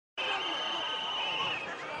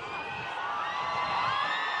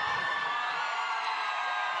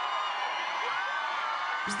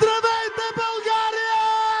Здравейте, България!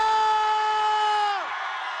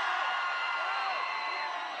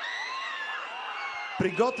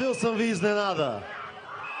 Приготвил съм ви изненада.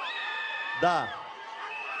 Да,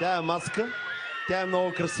 тя е маска, тя е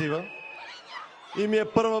много красива и ми е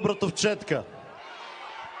първа братовчетка.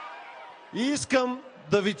 И искам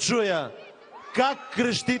да ви чуя как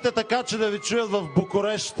крещите така, че да ви чуят в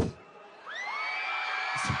Букурещ.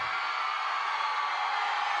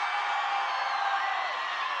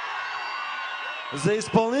 За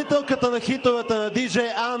изпълнителката на хитовете на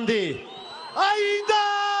диджей Анди. Аида!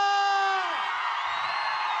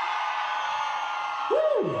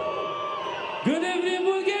 Good evening,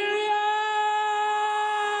 Bulgaria!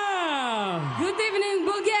 Good evening,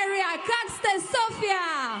 Bulgaria! Как сте, София?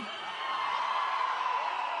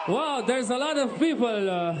 Wow, there's a lot of people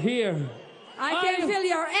here. I can feel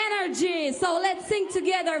your energy, so let's sing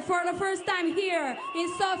together for the first time here in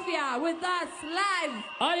Sofia with us live.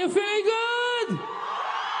 Are you feeling good?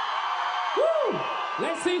 Woo!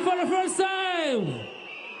 Let's sing for the first time.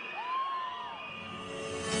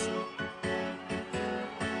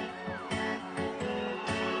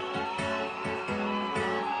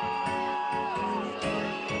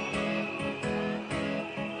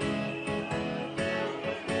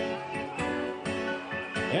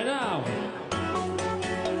 And now,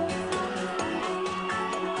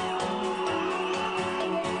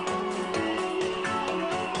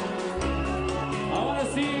 I want to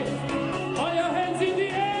see all your hands in the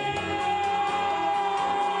air.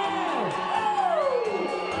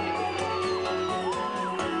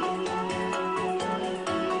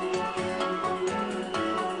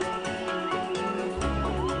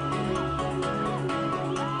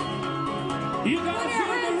 You gotta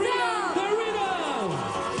feel the rhythm, the rhythm.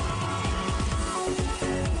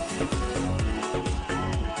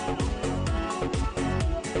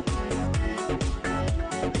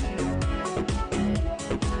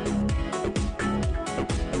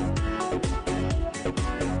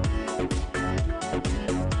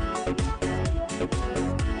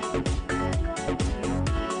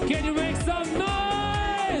 Can you make some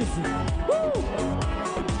noise? Woo!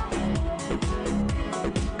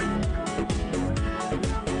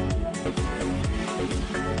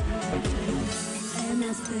 And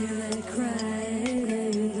my spirit crying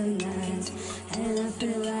in the night, and I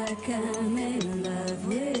feel like I'm in love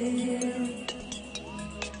with you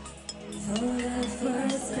for the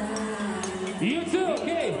first time. You too,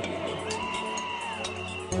 okay.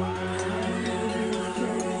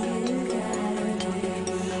 You got me,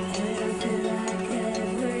 and I feel like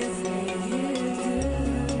everything you do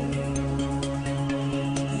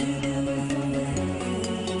it for me.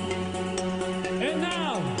 And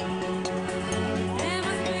now, And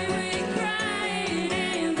my spirit crying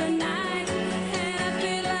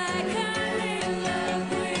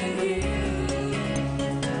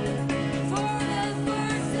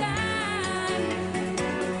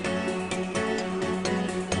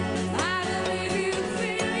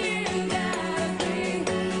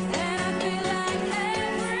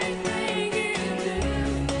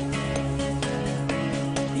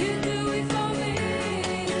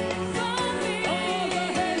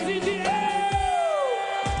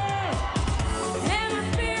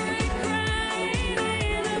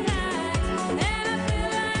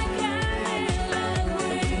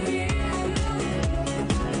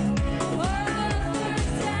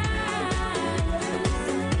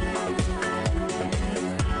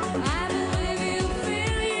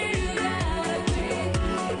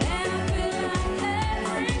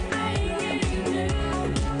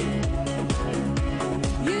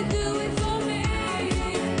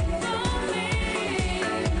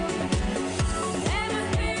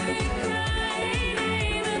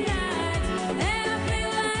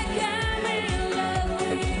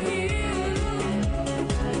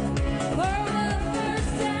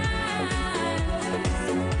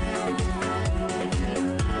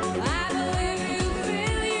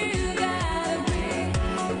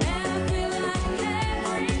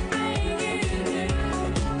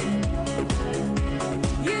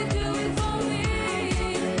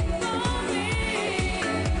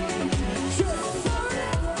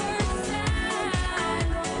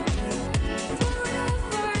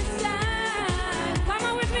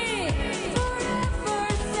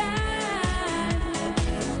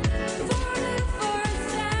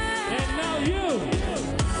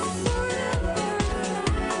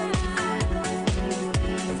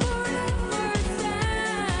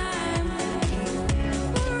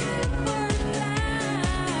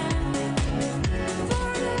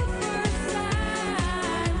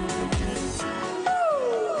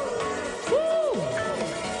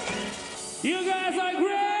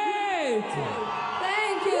it.